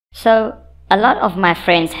So, a lot of my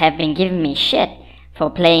friends have been giving me shit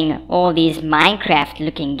for playing all these Minecraft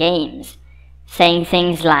looking games, saying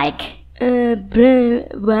things like, bro,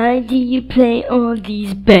 why do you play all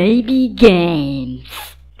these baby games?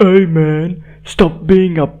 Hey man, stop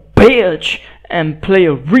being a bitch and play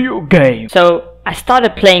a real game. So, I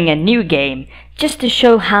started playing a new game just to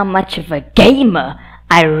show how much of a gamer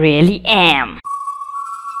I really am.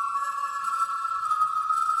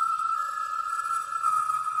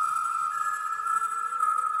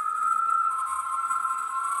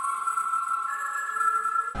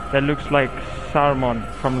 That looks like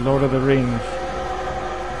Saruman from Lord of the Rings.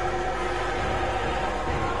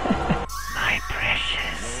 My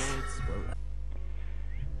precious.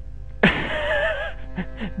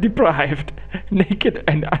 Deprived, naked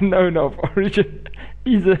and unknown of origin.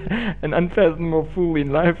 He's an unfathomable fool in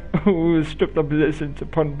life who is stripped of possessions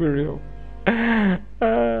upon burial.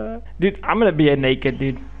 Dude, I'm gonna be a naked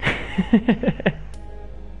dude.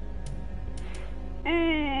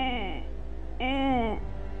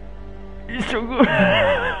 He's so good.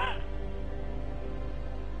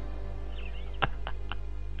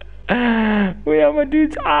 Where are my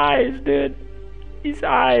dude's eyes, dude? His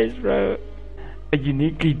eyes, bro. A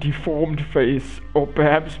uniquely deformed face, or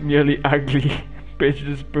perhaps merely ugly.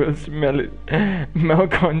 Prejudice bursts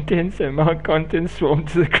malcontents and malcontents swarm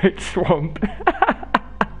to the great swamp.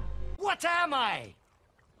 What am I?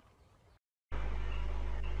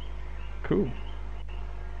 Cool.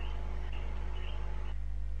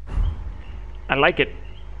 I like it.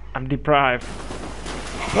 I'm deprived.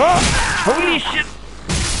 Oh, holy shit!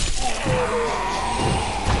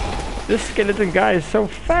 This skeleton guy is so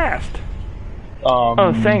fast.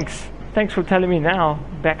 Oh, thanks. Thanks for telling me now.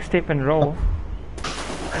 Backstep and roll.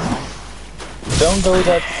 Don't go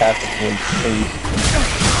that passively, please.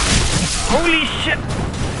 Holy shit!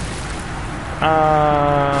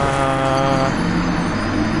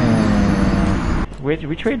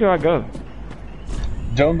 Which way do I go?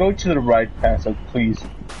 Don't go to the right passage, please.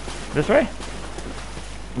 This way?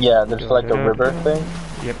 Yeah, there's like a river thing.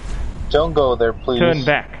 Yep. Don't go there, please. Turn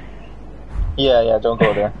back. Yeah, don't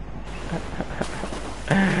go there.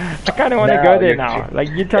 I kind of want to go there now. Like,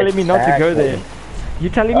 you're telling me not to go there.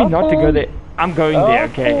 You're telling me not to go there. I'm going there,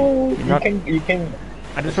 okay? You can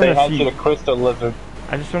I just say want hi to to see. the crystal lizard.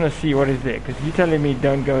 I just want to see what is there, because you're telling me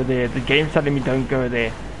don't go there. The game's telling me don't go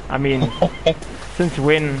there. I mean, since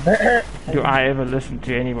when do I ever listen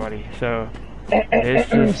to anybody? So let's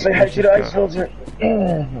just, say hi to the ice soldier.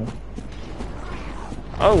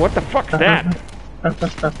 Oh, what the fuck's that?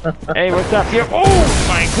 Hey, what's up here? Oh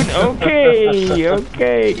my goodness.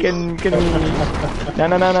 Okay. Can we? No.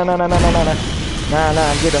 Nah.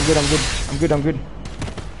 I'm good.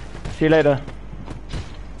 See you later.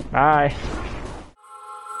 Bye.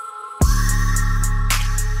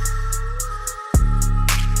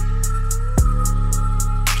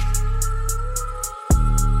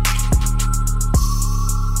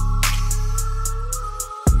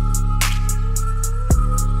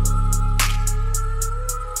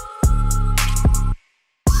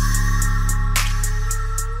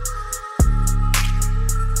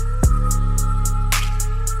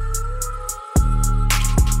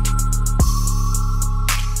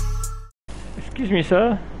 Excuse me,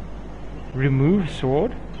 sir. Remove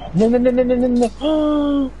sword? No.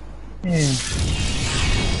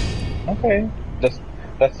 Okay. That's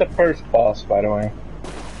the first boss, by the way.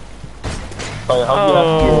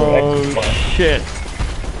 Oh shit.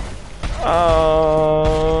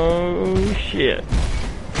 Oh shit.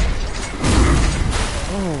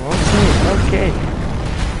 Oh, okay.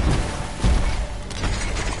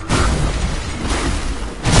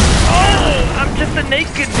 Oh, I'm just a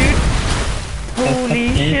naked dude. Holy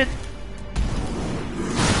shit.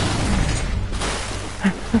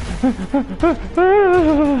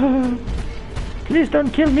 Please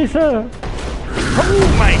don't kill me, sir.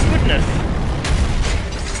 Oh my goodness.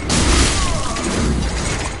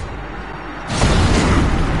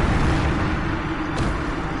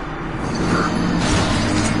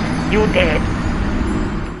 You're dead.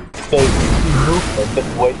 So you move and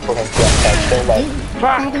just wait for him to attack. So like,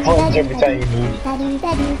 punch every time you move.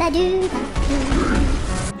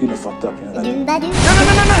 You done fucked up, you know that? No.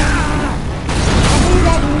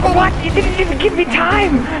 What? You didn't even give me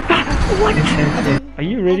time. What? Are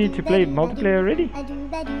you ready to play multiplayer already?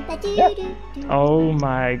 Yeah. Oh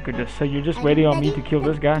my goodness. So you're just waiting on me to kill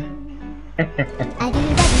this guy?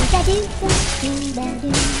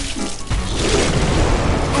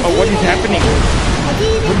 Oh, what is happening?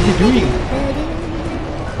 What is he doing?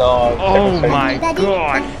 No, Oh my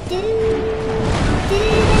god.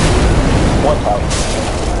 One time.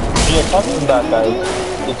 He attacked that guy.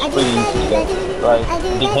 it's pretty easy. Like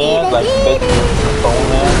the hand, like basically the phone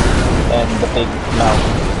hand, and the big mouth.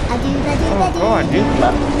 Oh god, dude.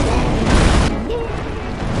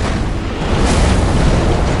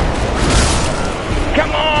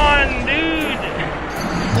 Come on, dude!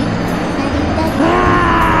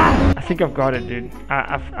 I think I've got it, dude.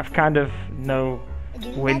 I've kind of know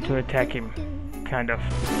when to attack him. Kind of.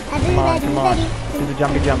 Come on, come on. Do the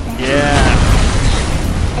jumpy jump. Yeah!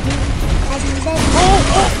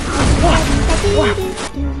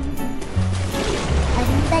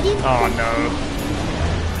 Oh no.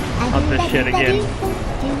 Not this shit again.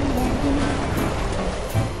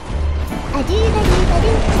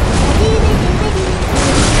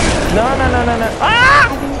 No. Ah!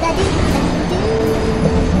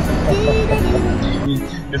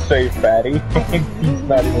 You say fatty? He's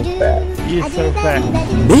not even fat. He is so fat.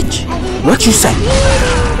 Bitch, what you say?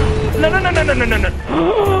 No.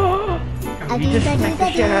 You just smacked the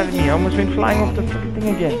shit out of me. I almost went flying off the freaking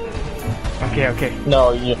thing again. Okay.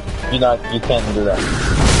 No, you can't do that.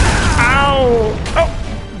 Ow! Oh!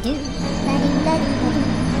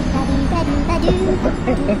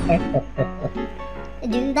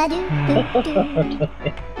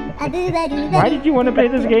 Why did you want to play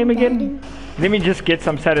this game again? Let me just get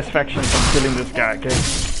some satisfaction from killing this guy, okay?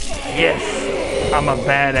 Yes! I'm a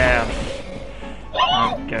badass.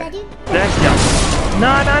 Okay. Let's go.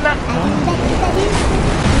 No.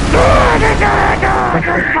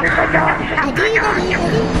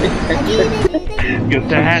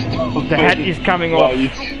 The hat is coming off.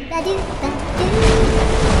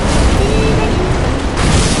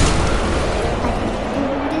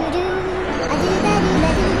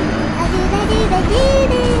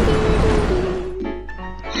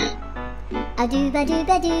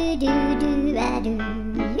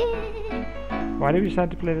 Why did we decide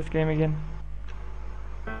to play this game again?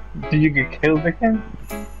 Did you get killed again?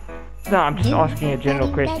 No, I'm just asking a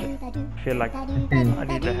general question. I feel like I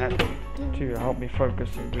need the hat to help me focus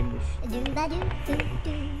and win this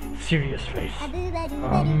serious face.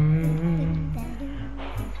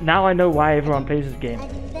 Now I know why everyone plays this game.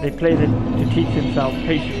 They play it to teach themselves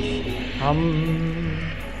patience.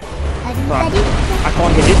 But I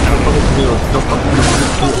can't get hit now.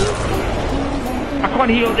 I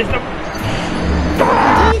can't heal. There's no.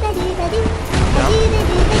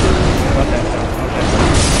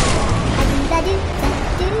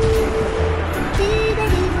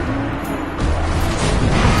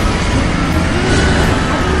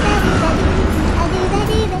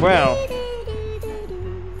 Well,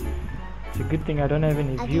 it's a good thing I don't have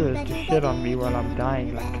any viewers to shit on me while I'm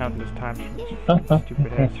dying like countless times from this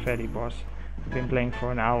stupid ass fatty boss. I've been playing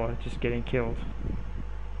for an hour, just getting killed.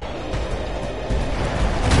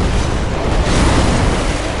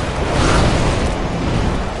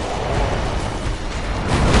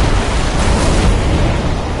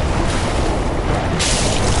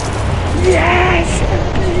 Yes!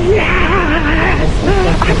 Yes!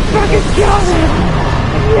 I fucking killed him!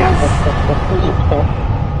 Yes!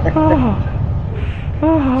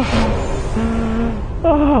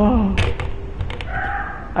 Oh.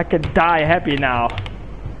 I could die happy now.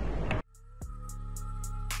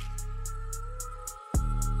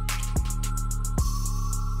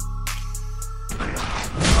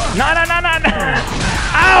 No!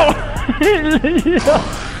 Ow!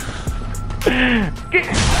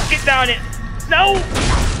 Get down it! No!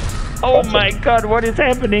 Oh my god, what is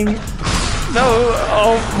happening? No!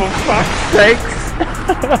 Oh, for fuck's sakes!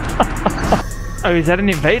 Oh, is that an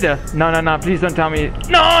invader? No, please don't tell me.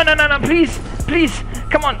 No, please!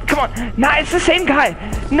 Come on! Nah, it's the same guy!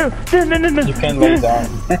 No! You can lay down.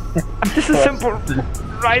 I'm just a simple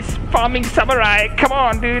rice farming samurai. Come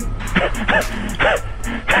on, dude!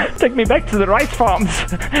 Take me back to the rice farms!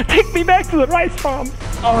 Take me back to the rice farms!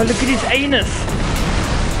 Oh, look at his anus!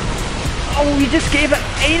 Oh, he just gave an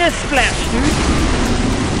anus splash, dude!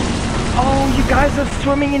 Oh, you guys are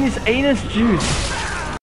swimming in his anus juice!